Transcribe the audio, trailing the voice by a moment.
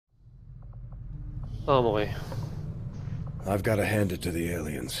Armory. I've got to hand it to the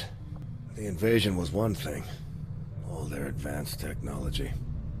aliens. The invasion was one thing. All their advanced technology.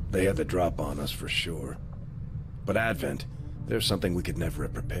 They had the drop on us for sure. But Advent, there's something we could never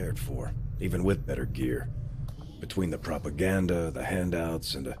have prepared for, even with better gear. Between the propaganda, the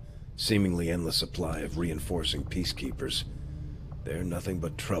handouts, and a seemingly endless supply of reinforcing peacekeepers, they're nothing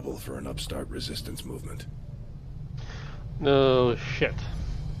but trouble for an upstart resistance movement. No shit.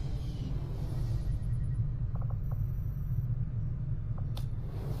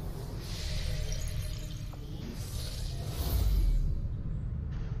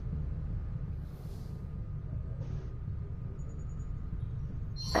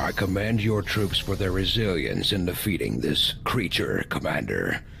 I commend your troops for their resilience in defeating this creature,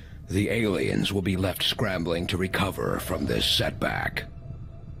 Commander. The aliens will be left scrambling to recover from this setback.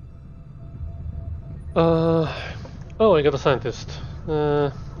 Oh, I got a scientist.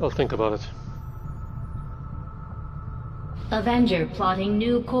 I'll think about it. Avenger plotting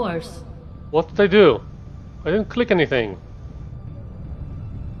new course. What did I do? I didn't click anything.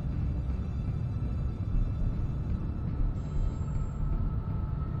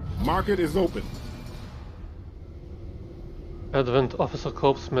 Market is open. Advent officer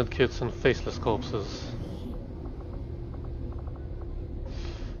corpse, medkits, and faceless corpses.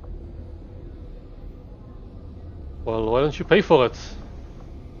 Well, why don't you pay for it?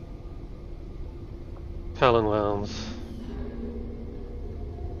 Talon rounds.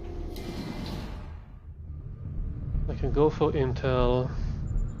 I can go for intel.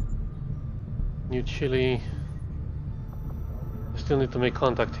 New Chile. I still need to make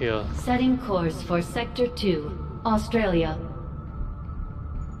contact here. Setting course for Sector 2, Australia.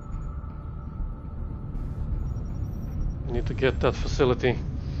 I need to get that facility.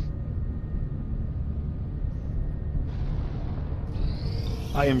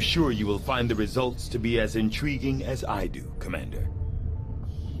 I am sure you will find the results to be as intriguing as I do, Commander.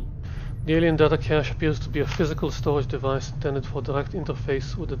 The alien data cache appears to be a physical storage device intended for direct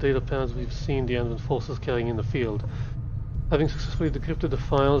interface with the data pads we've seen the Advent forces carrying in the field. Having successfully decrypted the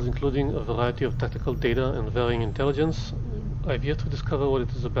files, including a variety of tactical data and varying intelligence, I've yet to discover what it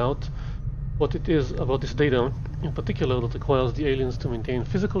is about this data, in particular that requires the aliens to maintain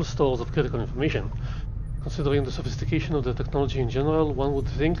physical stores of critical information. Considering the sophistication of the technology in general, one would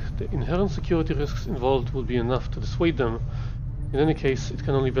think the inherent security risks involved would be enough to dissuade them. In any case, it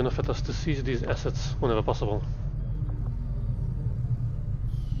can only benefit us to seize these assets whenever possible.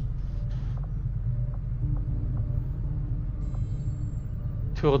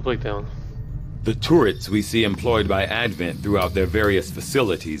 Turret breakdown. The turrets we see employed by Advent throughout their various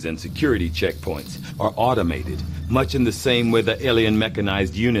facilities and security checkpoints are automated, much in the same way the alien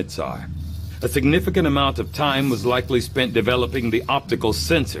mechanized units are. A significant amount of time was likely spent developing the optical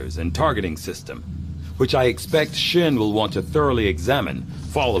sensors and targeting system, which I expect Shin will want to thoroughly examine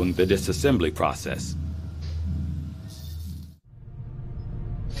following the disassembly process.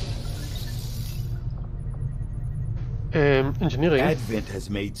 Engineering. Advent has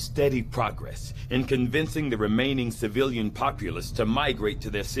made steady progress in convincing the remaining civilian populace to migrate to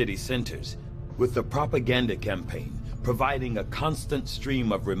their city centers, with the propaganda campaign providing a constant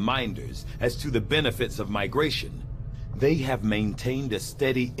stream of reminders as to the benefits of migration. They have maintained a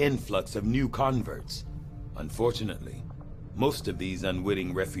steady influx of new converts. Unfortunately, most of these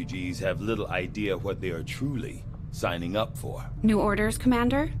unwitting refugees have little idea what they are truly signing up for. New orders,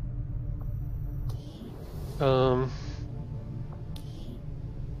 Commander?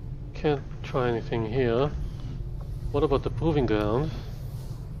 Can't try anything here. What about the proving ground?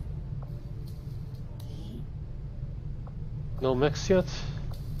 No mechs yet?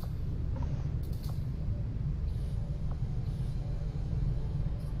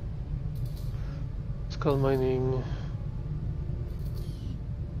 Skull mining.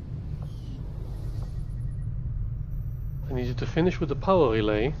 I need you to finish with the power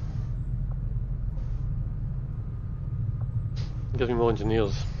relay. Get me more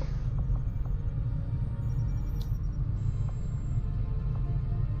engineers.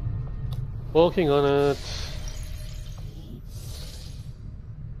 Working on it.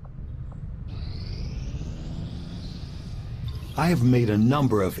 I have made a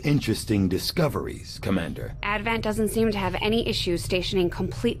number of interesting discoveries, Commander. Advent doesn't seem to have any issues stationing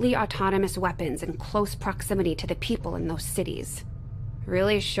completely autonomous weapons in close proximity to the people in those cities.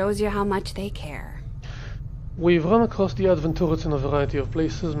 Really shows you how much they care. We've run across the Advent turrets in a variety of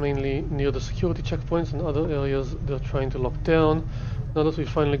places, mainly near the security checkpoints and other areas they're trying to lock down. Now that we've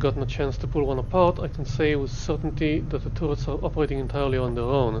finally gotten a chance to pull one apart, I can say with certainty that the turrets are operating entirely on their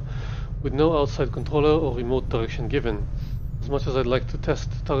own, with no outside controller or remote direction given. As much as I'd like to test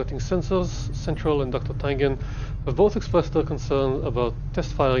targeting sensors, Central and Dr. Tangen have both expressed their concern about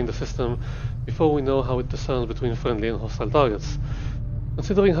test firing the system before we know how it discerns between friendly and hostile targets.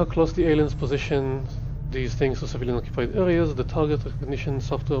 Considering how close the aliens position these things to civilian occupied areas, the target recognition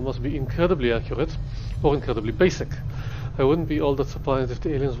software must be incredibly accurate or incredibly basic. I wouldn't be all that surprised if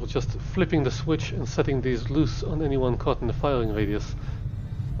the aliens were just flipping the switch and setting these loose on anyone caught in the firing radius.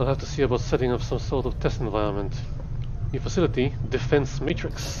 I'll have to see about setting up some sort of test environment. New facility, Defense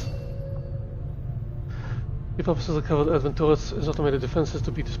Matrix. Chief Officers covered Advent turrets as automated defenses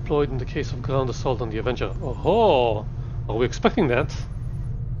to be deployed in the case of ground assault on the Avenger. Oh, are we expecting that?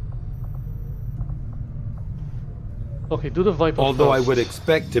 Okay, do the Viper Although first. I would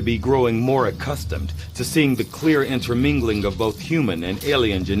expect to be growing more accustomed to seeing the clear intermingling of both human and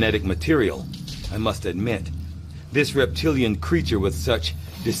alien genetic material, I must admit, this reptilian creature with such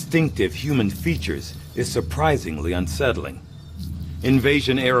distinctive human features is surprisingly unsettling.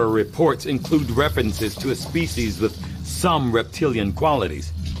 Invasion-era reports include references to a species with some reptilian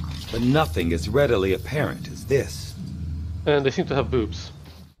qualities, but nothing as readily apparent as this. And they seem to have boobs.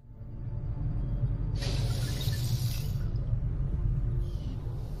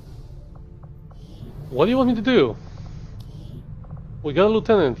 What do you want me to do? We got a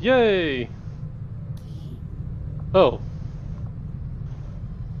lieutenant, yay! Oh.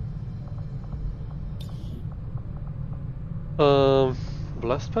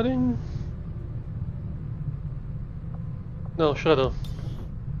 Blast padding? No, Shredder.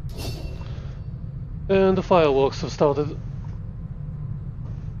 And the fireworks have started.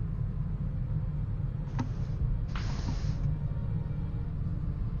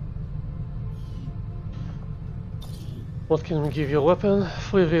 What can we give you a weapon?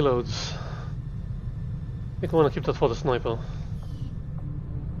 3 reloads. I think I want to keep that for the sniper.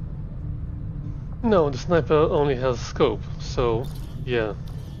 No, the sniper only has scope, so yeah,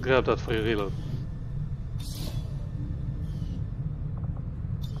 grab that for your reload.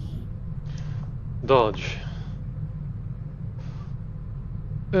 Dodge.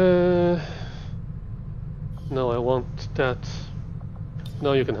 No, I want that.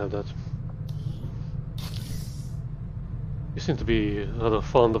 No, you can have that. You seem to be rather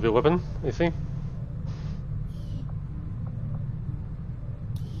fond of your weapon, I think.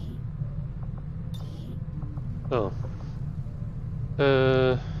 Oh.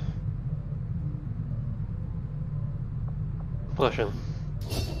 Oppression.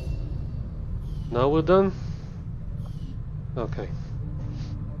 Now we're done? Okay.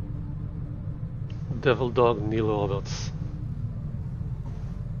 Devil Dog Neil Roberts.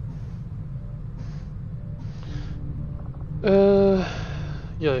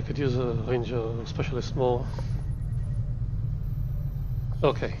 Yeah, I could use a ranger specialist more.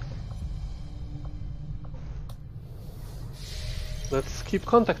 Okay. Let's keep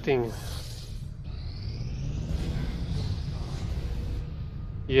contacting.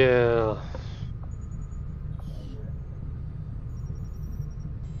 Yeah.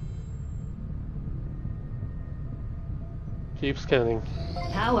 Keep scanning.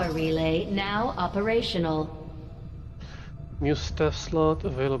 Power relay now operational. New staff slot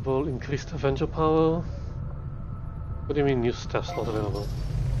available. Increased Avenger power. What do you mean new staff slot available?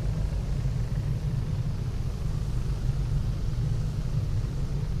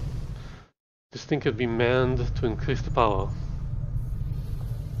 This thing could be manned to increase the power.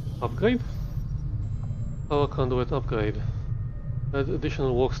 Upgrade? Power conduit upgrade. Add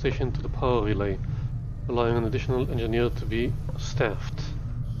additional workstation to the power relay, allowing an additional engineer to be staffed.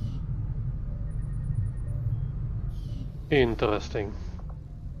 Interesting.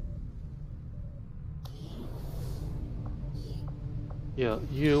 Yeah,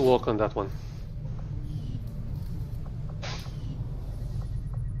 you work on that one.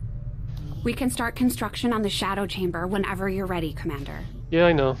 We can start construction on the Shadow Chamber whenever you're ready, Commander. Yeah,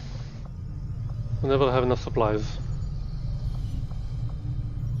 I know. We'll never have enough supplies.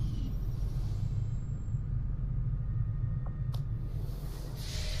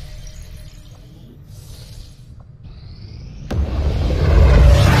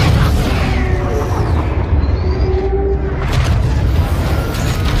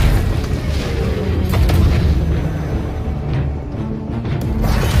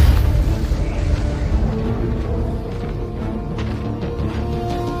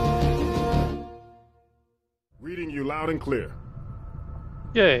 Loud and clear.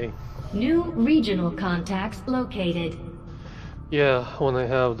 Yay! New regional contacts located. Yeah, when I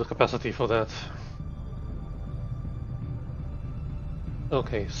have the capacity for that.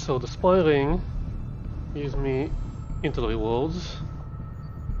 Okay, so the spy ring gives me into the rewards.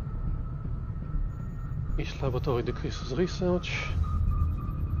 Each laboratory decreases research.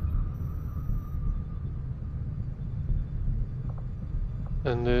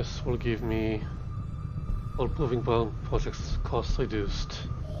 And this will give me all proving ground projects costs reduced.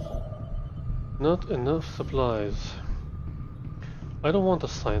 Not enough supplies. I don't want a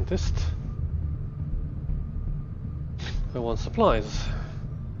scientist. I want supplies.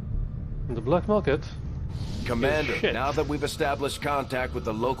 In the black market. Commander, now that we've established contact with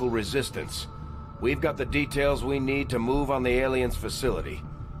the local resistance, we've got the details we need to move on the aliens' facility.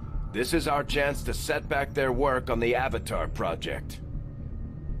 This is our chance to set back their work on the Avatar project.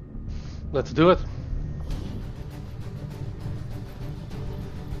 Let's do it.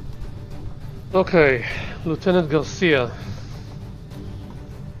 Okay, Lieutenant Garcia.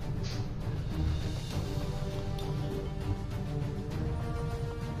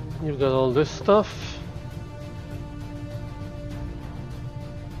 You've got all this stuff.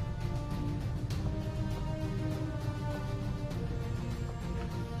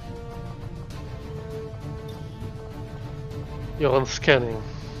 You're on scanning.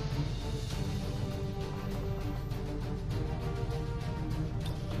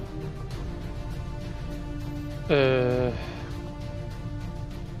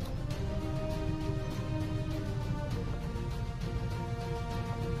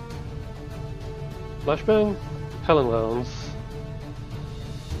 Flashbang, Helen rounds.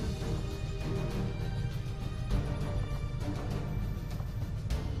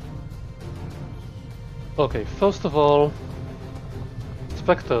 Okay, first of all,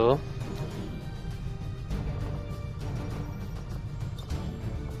 Spectre.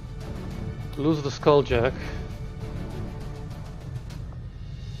 Lose the Skulljack.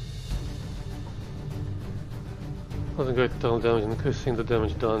 Causing great total damage, increasing the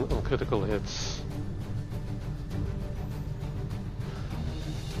damage done on critical hits.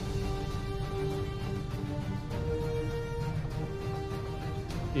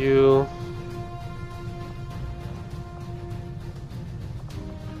 You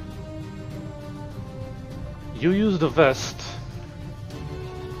use the vest.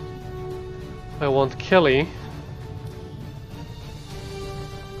 I want Kelly.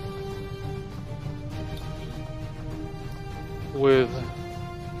 With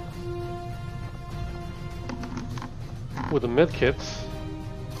a medkit,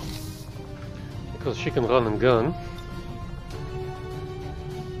 because she can run and gun.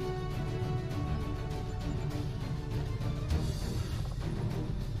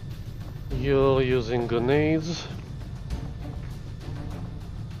 You're using grenades,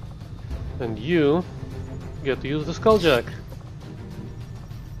 and you get to use the Skulljack.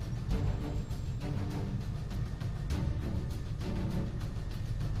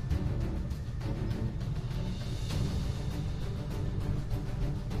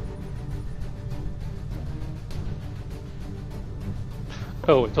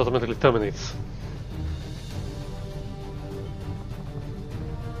 Oh, it automatically terminates.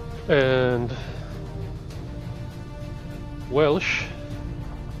 And Welsh,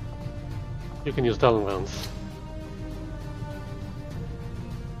 you can use Talon rounds.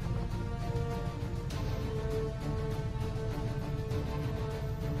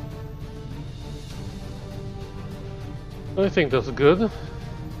 I think that's good.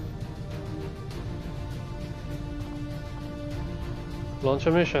 Launch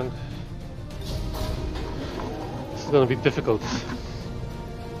a mission. This is gonna be difficult.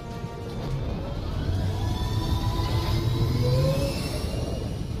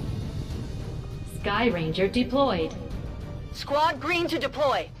 Sky Ranger deployed. Squad green to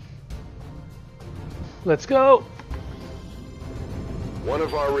deploy. Let's go! One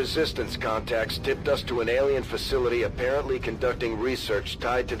of our resistance contacts tipped us to an alien facility apparently conducting research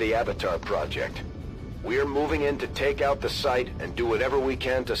tied to the Avatar project. We're moving in to take out the site and do whatever we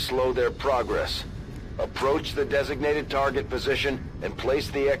can to slow their progress. Approach the designated target position and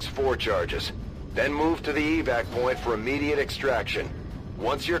place the X4 charges. Then move to the evac point for immediate extraction.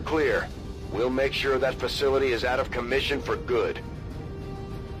 Once you're clear, we'll make sure that facility is out of commission for good.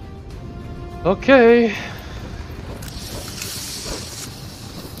 Okay.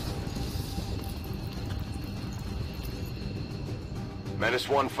 Menace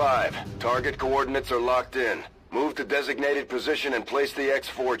 1-5, target coordinates are locked in. Move to designated position and place the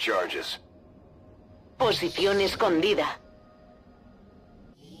X4 charges. Posición escondida.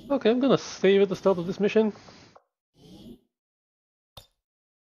 Okay, I'm gonna save at the start of this mission.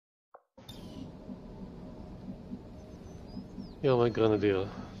 You're my grenadier,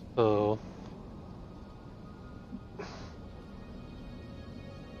 so...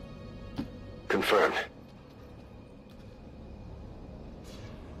 Confirmed.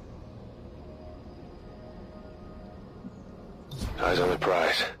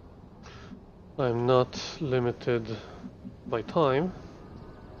 I'm not limited by time.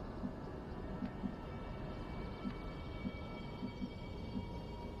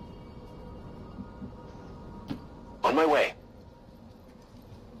 On my way.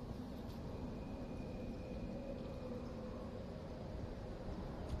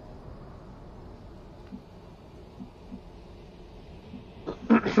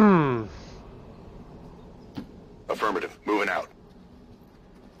 Affirmative. Moving out.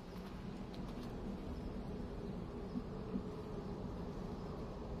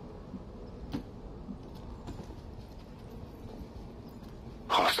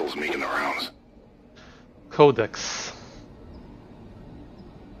 Hostiles making the rounds. Codex.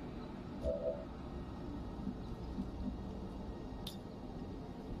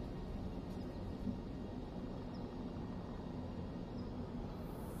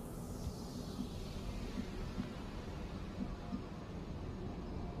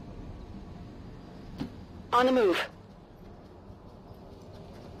 On the move.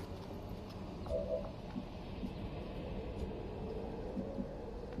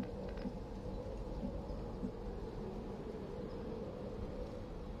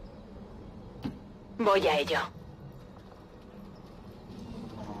 Voy a ello.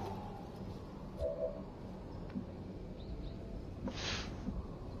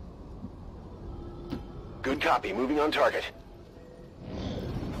 Good copy. Moving on target.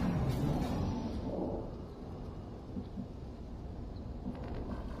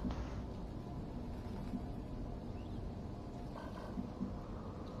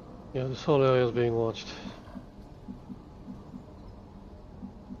 Yeah, this whole area is being watched.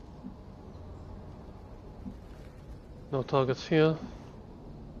 No targets here.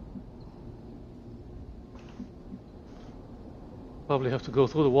 Probably have to go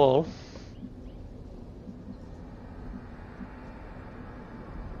through the wall.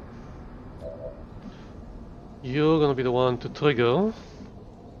 You're gonna be the one to trigger.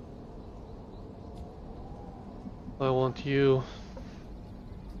 I want you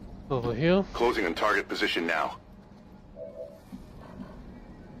over here. Closing on target position now.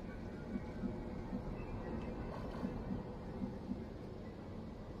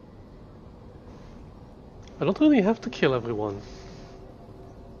 I don't really have to kill everyone.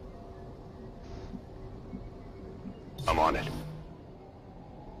 I'm on it.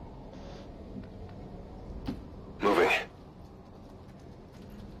 Moving.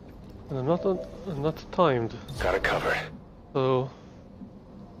 And I'm not timed. Got it covered. So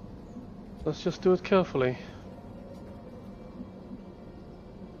let's just do it carefully.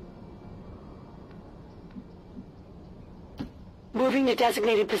 Moving to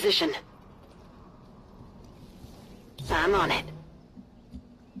designated position. I'm on it.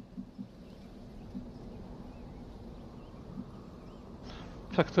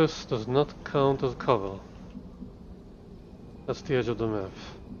 Cactus does not count as cover. That's the edge of the map.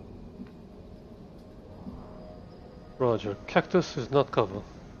 Roger. Cactus is not cover.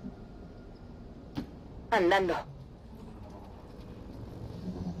 Andando.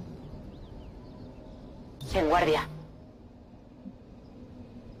 En guardia.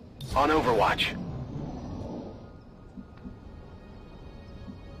 On overwatch.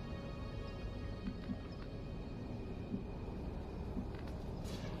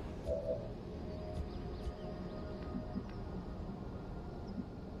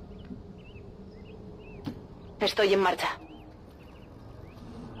 Estoy en marcha.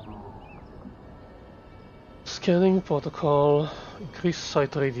 Scanning protocol, increase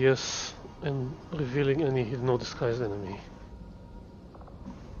sight radius, and revealing any hidden or disguised enemy.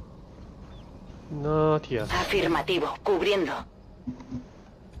 Not yet. Afirmativo, cubriendo.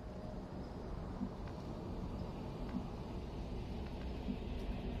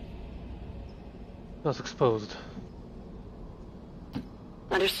 That's exposed.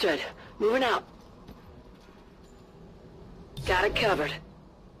 Understood. Moving out. Got it covered.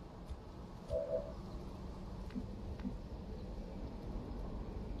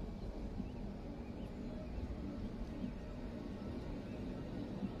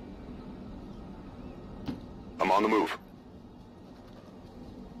 I'm on the move.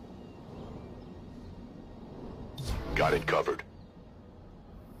 Got it covered.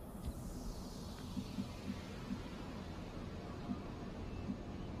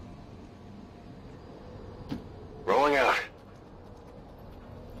 Rolling out.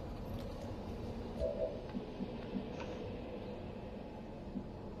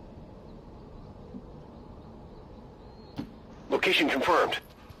 Location confirmed.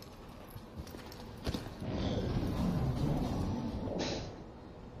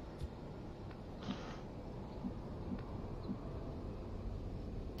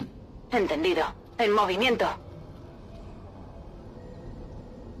 Entendido. En movimiento.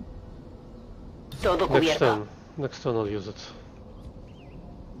 Todo cubierto. Next turn I'll use it.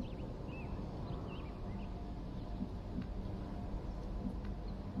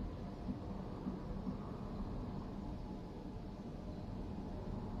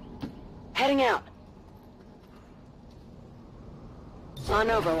 Heading out. On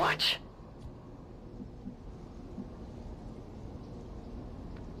Overwatch.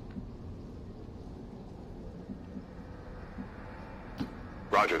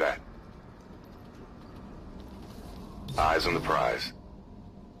 Roger that. Eyes on the prize.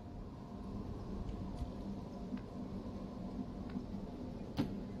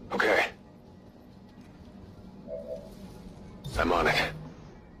 Okay. I'm on it.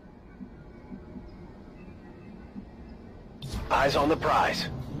 Eyes on the prize.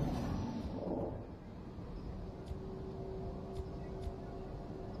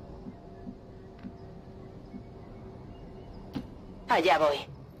 Allá voy.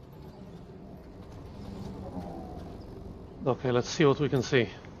 Okay, let's see what we can see.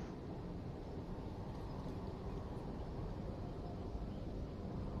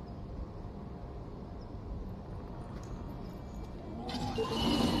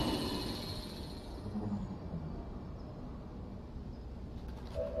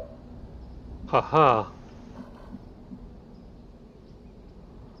 Haha.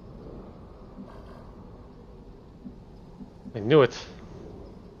 I knew it.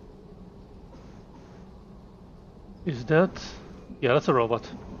 Is that... yeah, that's a robot.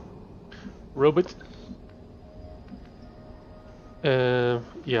 Robot. Yeah,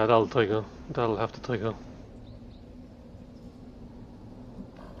 that'll trigger. That'll have to trigger.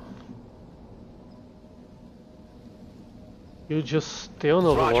 You just stay on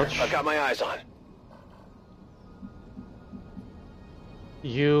Overwatch. Roger, I've got my eyes on.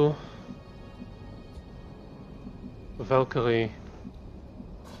 You... Valkyrie...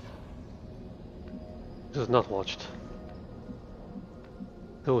 This is not watched.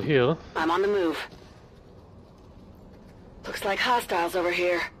 Go here. I'm on the move. Looks like hostiles over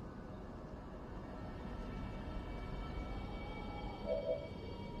here.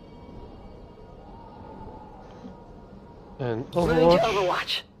 And Moving Overwatch. to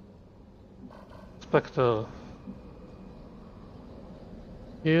Overwatch. Spectre.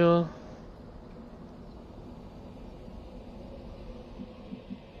 Here.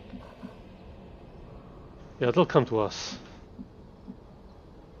 Yeah, it'll come to us.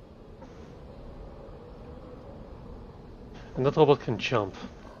 And that robot can jump.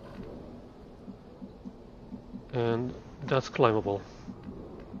 And that's climbable.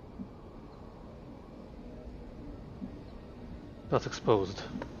 That's exposed.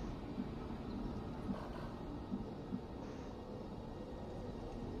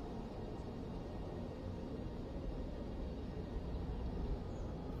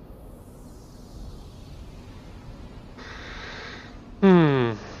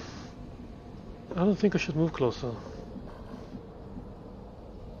 I don't think I should move closer.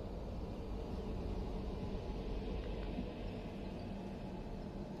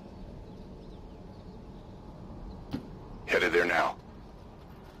 Headed there now.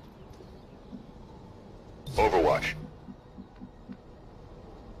 Overwatch.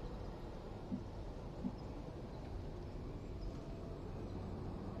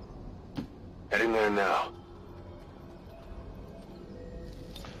 Heading there now.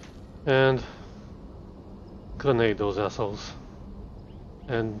 And grenade those assholes.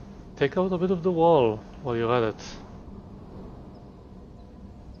 And take out a bit of the wall while you're at it.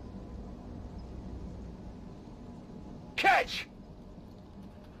 Catch!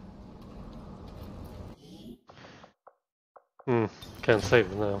 Can't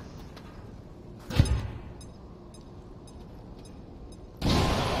save it now.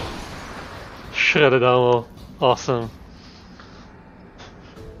 Shredded ammo. Awesome.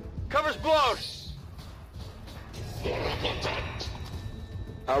 Cover's blown!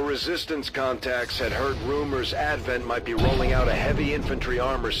 Our resistance contacts had heard rumors Advent might be rolling out a heavy infantry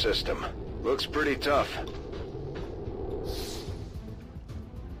armor system. Looks pretty tough.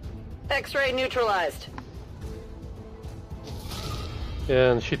 X-ray neutralized.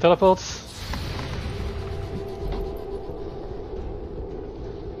 And she teleports.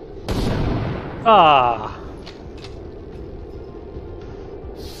 Ah!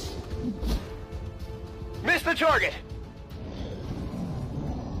 Missed the target!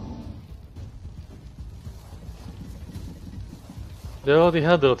 They already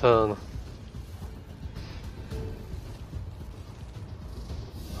had their turn.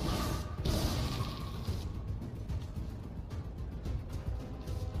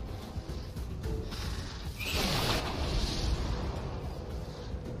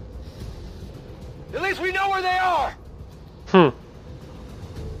 At least we know where they are!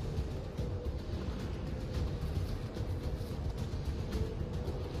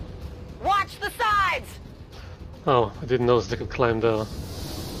 Watch the sides! Oh, I didn't notice they could climb there.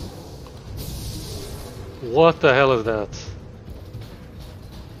 What the hell is that?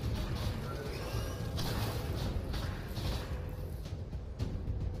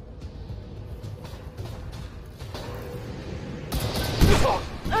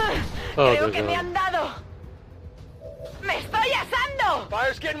 Oh, Creo que dear me God. han dado. ¡Me estoy asando!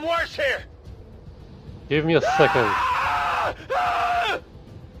 Fire's getting worse here! Give me a second.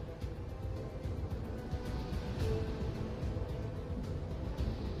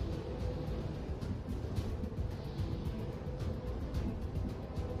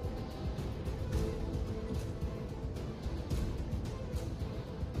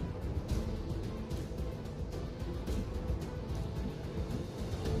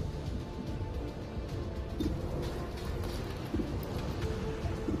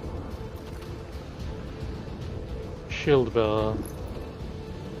 Shield bearer.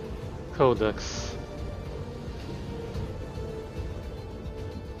 Codex.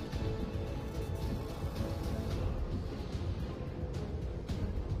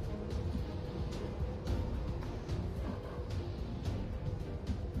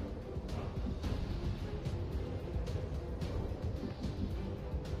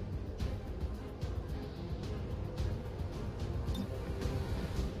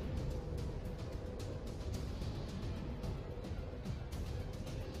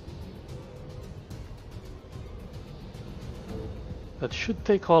 That should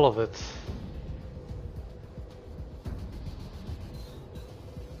take all of it.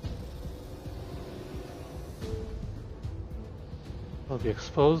 I'll be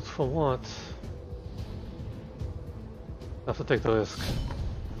exposed for what? Have to take the risk.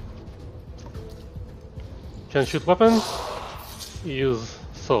 Can shoot weapons? Use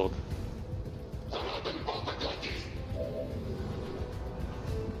sword.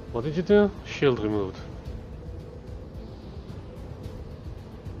 What did you do? Shield removed.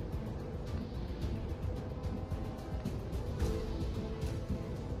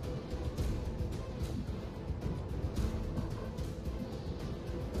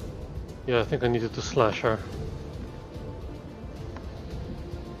 Yeah, I think I needed to slash her.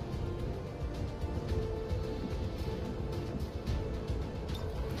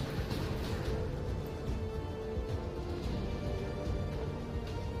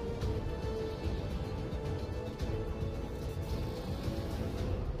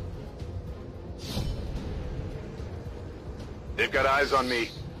 They've got eyes on me.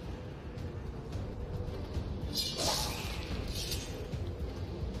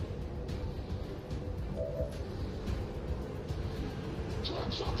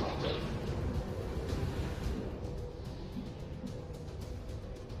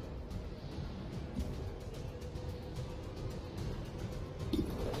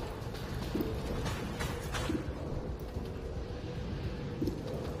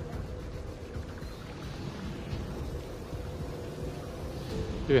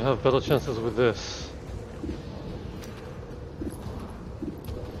 Do you have better chances with this?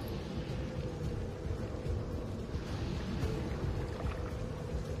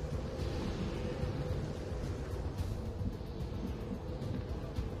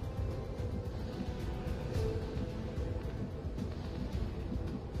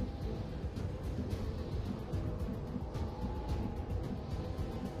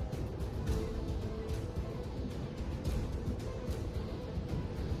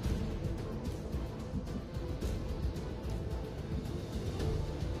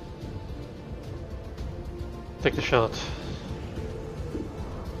 Take the shot.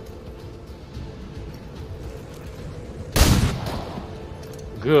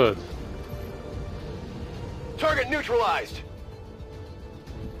 Good. Target neutralized!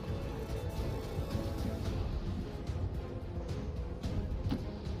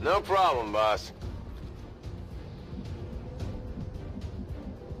 No problem, boss.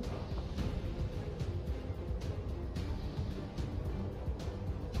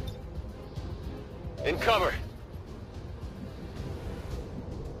 In cover.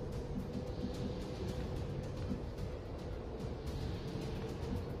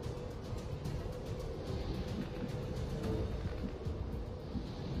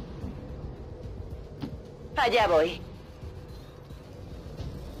 Allá voy.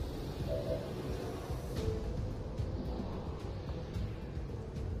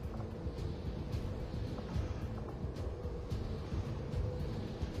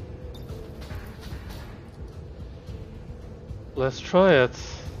 Let's try it.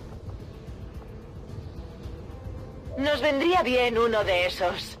 Nos vendría bien uno de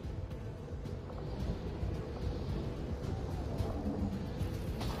esos.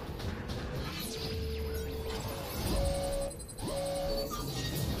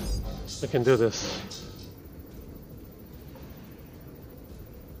 I can do this.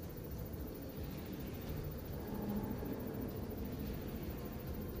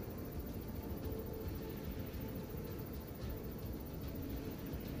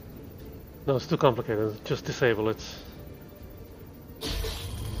 No, it's too complicated. Just disable it.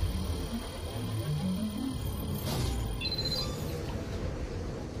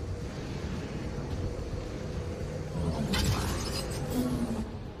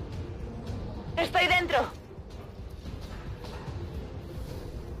 Estoy dentro.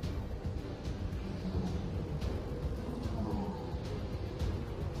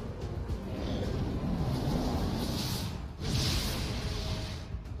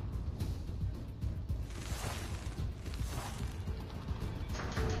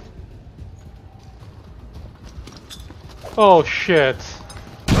 Oh shit!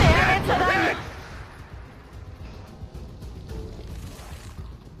 ¡Me han hecho daño!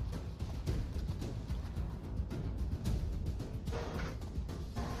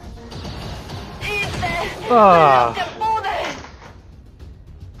 ¡Hice Ah. lo que pude!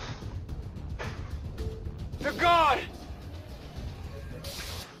 They're gone!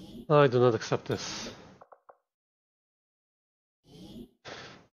 I do not accept this.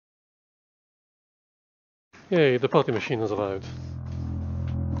 Yay, the party machine has arrived.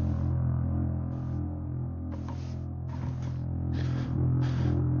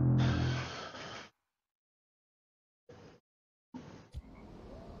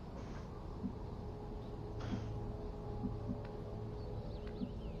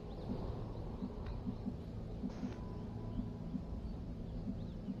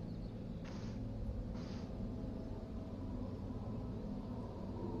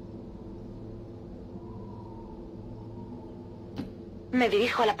 Me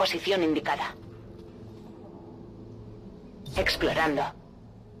dirijo a la posición indicada. Explorando.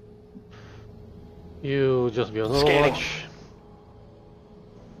 You just be on Overwatch.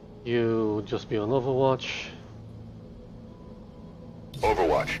 You just be on Overwatch.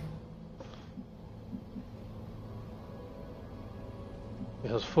 Overwatch. He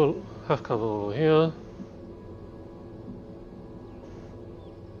has full half cover over here.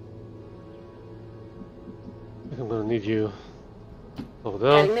 I think I'm gonna need you over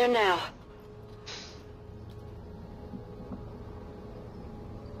Getting there. there now.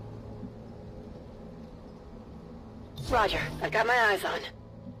 Roger, I've got my eyes on.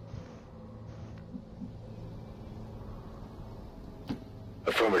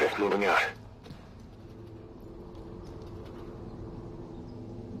 Affirmative, moving out.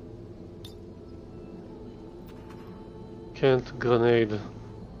 Can't grenade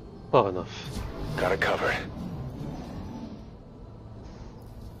far enough. Got it covered.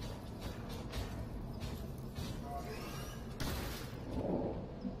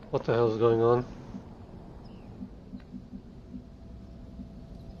 What the hell is going on?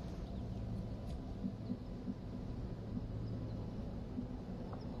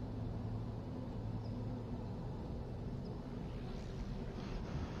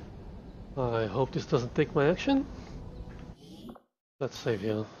 I hope this doesn't take my action. Let's save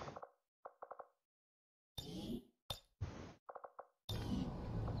here.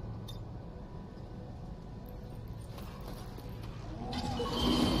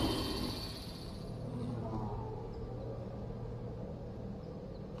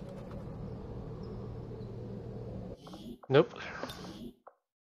 Nope.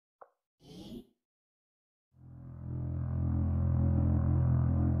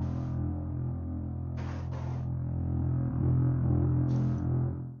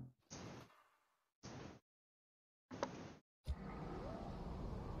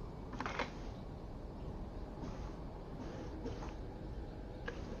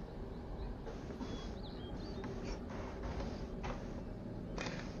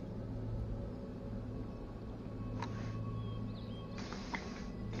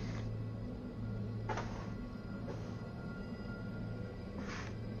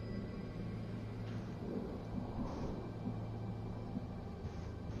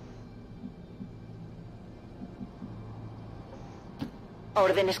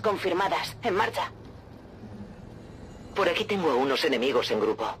 Órdenes confirmadas. En marcha. Por aquí tengo a unos enemigos en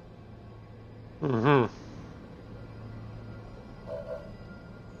grupo.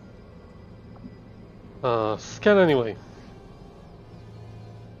 Scan anyway.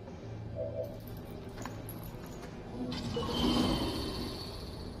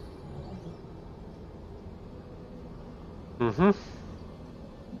 Mm-hmm.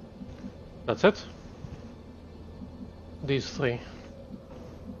 That's it. These three.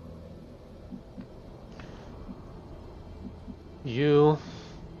 You...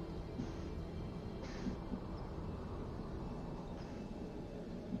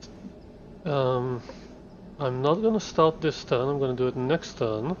 I'm not gonna start this turn, I'm gonna do it next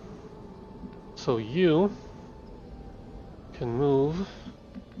turn. So you can move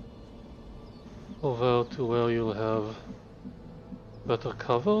over to where you'll have better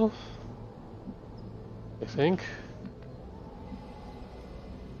cover, I think.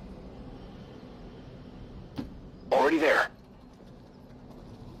 Already there.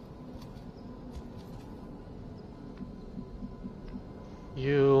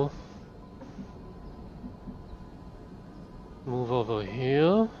 You move over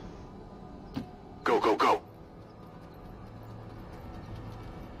here. Go, go, go.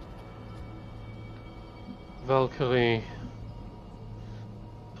 Valkyrie,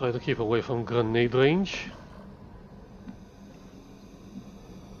 try to keep away from grenade range.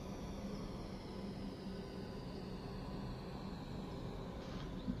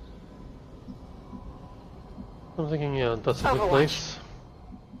 I'm thinking, yeah, that's a good place.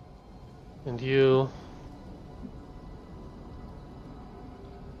 And you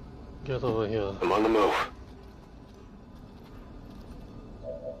get over here. I'm on the move.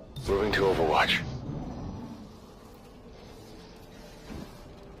 Moving to Overwatch.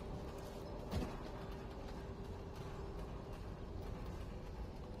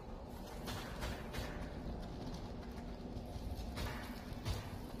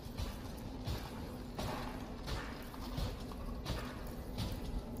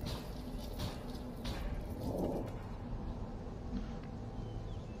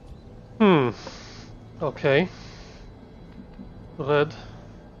 Okay. Red.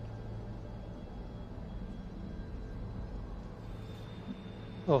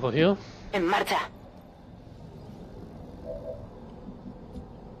 Over here. En marcha.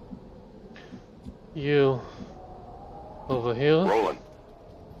 You over here. Rolling.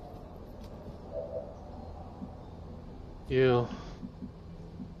 You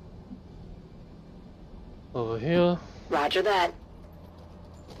over here. Roger that.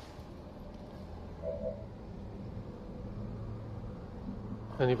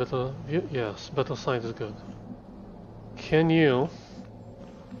 Any better view? Yes, better sight is good. Can you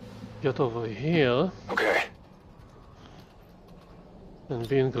get over here Okay. and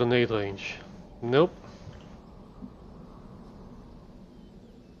be in grenade range? Nope.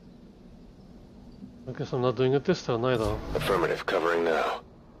 I guess I'm not doing it this turn either. Affirmative, covering now.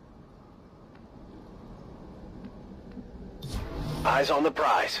 Eyes on the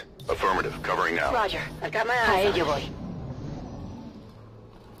prize. Affirmative, covering now. Roger. I've got my eye. A ello voy.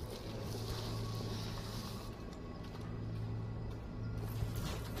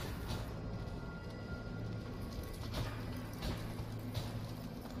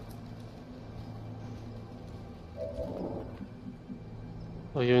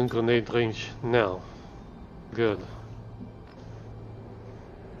 Are you in grenade range now? Good.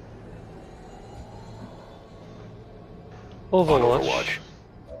 Overwatch.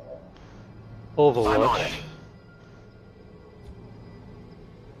 Overwatch. I'm on it.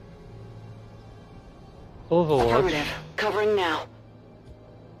 Overwatch. Affirmative. Covering now.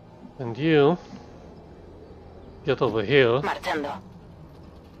 And you get over here Marchando.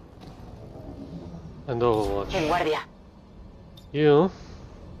 and Overwatch. En guardia. You.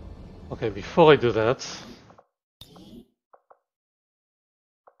 Okay, before I do that,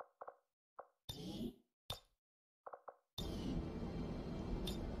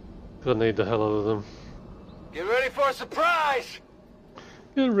 grenade the hell out of them. Get ready for a surprise!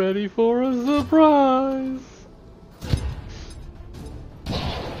 Get ready for a surprise!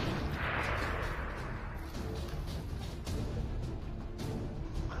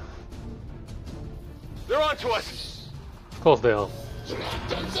 They're on to us! Of course they are.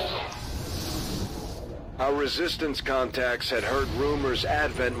 Our resistance contacts had heard rumors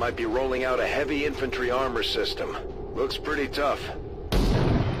Advent might be rolling out a heavy infantry armor system. Looks pretty tough.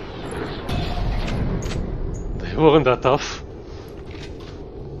 They weren't that tough.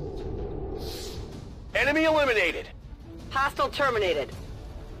 Enemy eliminated! Hostile terminated.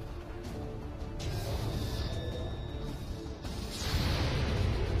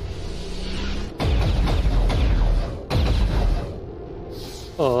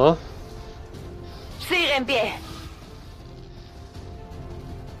 Aw. Sigue en pie.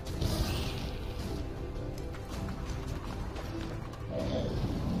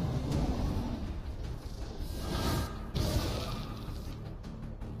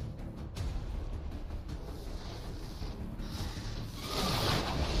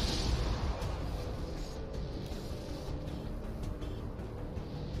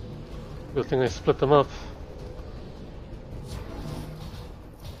 Good thing I split them up.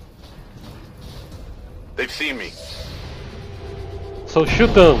 They've seen me. So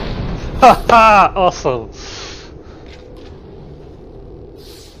shoot them! Haha! Awesome!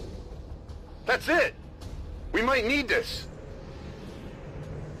 That's it. We might need this.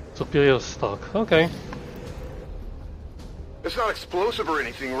 Superior stock. Okay. It's not explosive or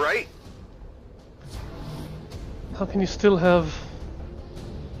anything, right? How can you still have...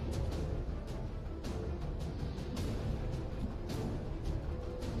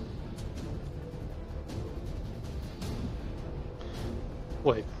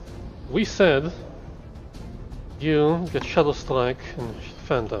 Wait. We said you get Shadow Strike and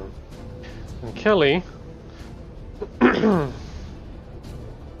Phantom. And Kelly does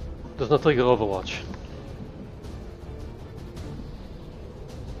not trigger Overwatch.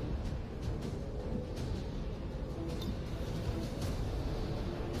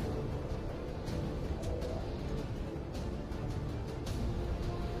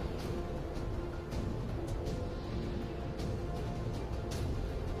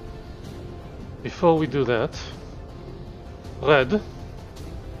 Before we do that, Red,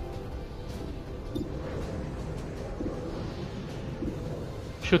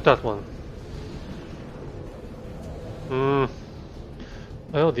 shoot that one.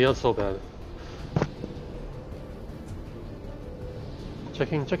 Oh, the odds so bad.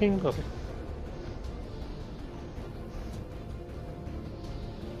 Checking, okay.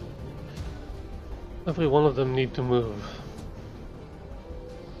 Every one of them need to move.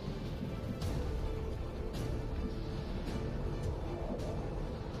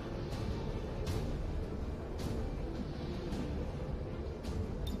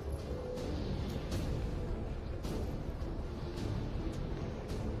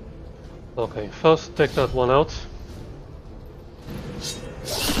 Okay, first take that one out.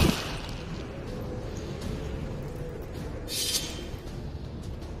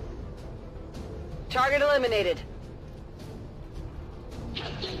 Target eliminated.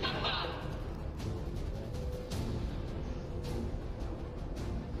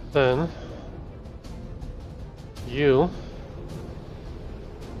 Then you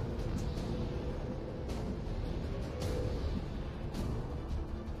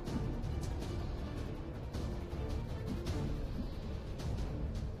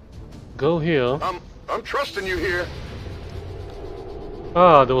go here. I'm trusting you here.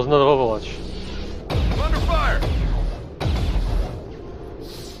 Ah, there was another Overwatch. I'm under fire.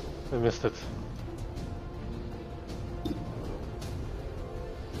 I missed it.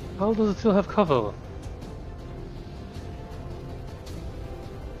 How does it still have cover?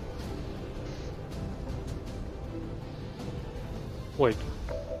 Wait.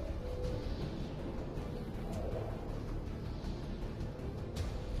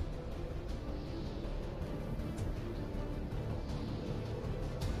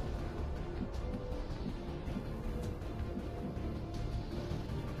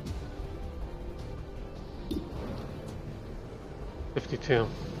 $52.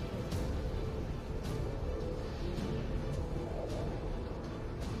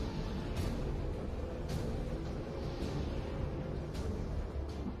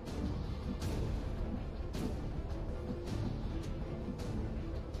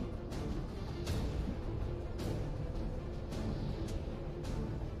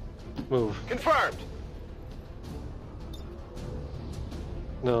 Move. Confirmed.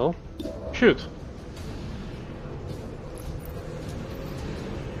 No. Shoot.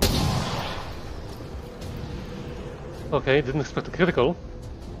 Okay, didn't expect a critical.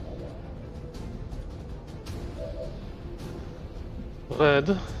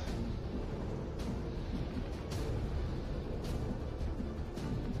 Red.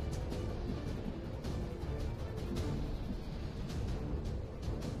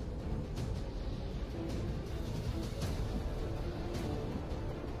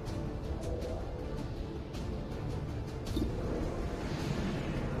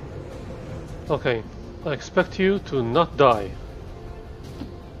 Okay, I expect you to not die.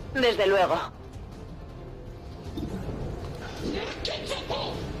 Desde luego.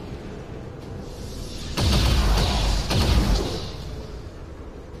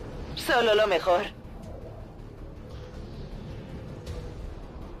 Solo lo mejor.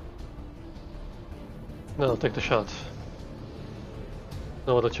 No, take the shot.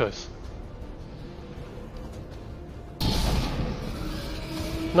 No other choice.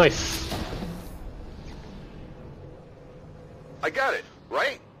 Nice. I got it,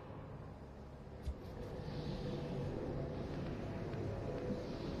 right?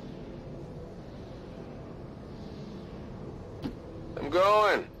 I'm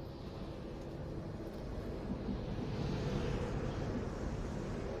going.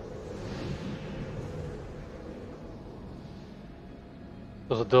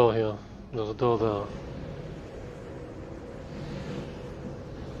 There's a door here. There's a door there.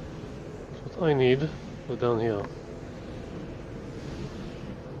 What I need is down here.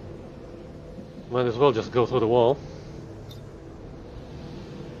 Might as well just go through the wall.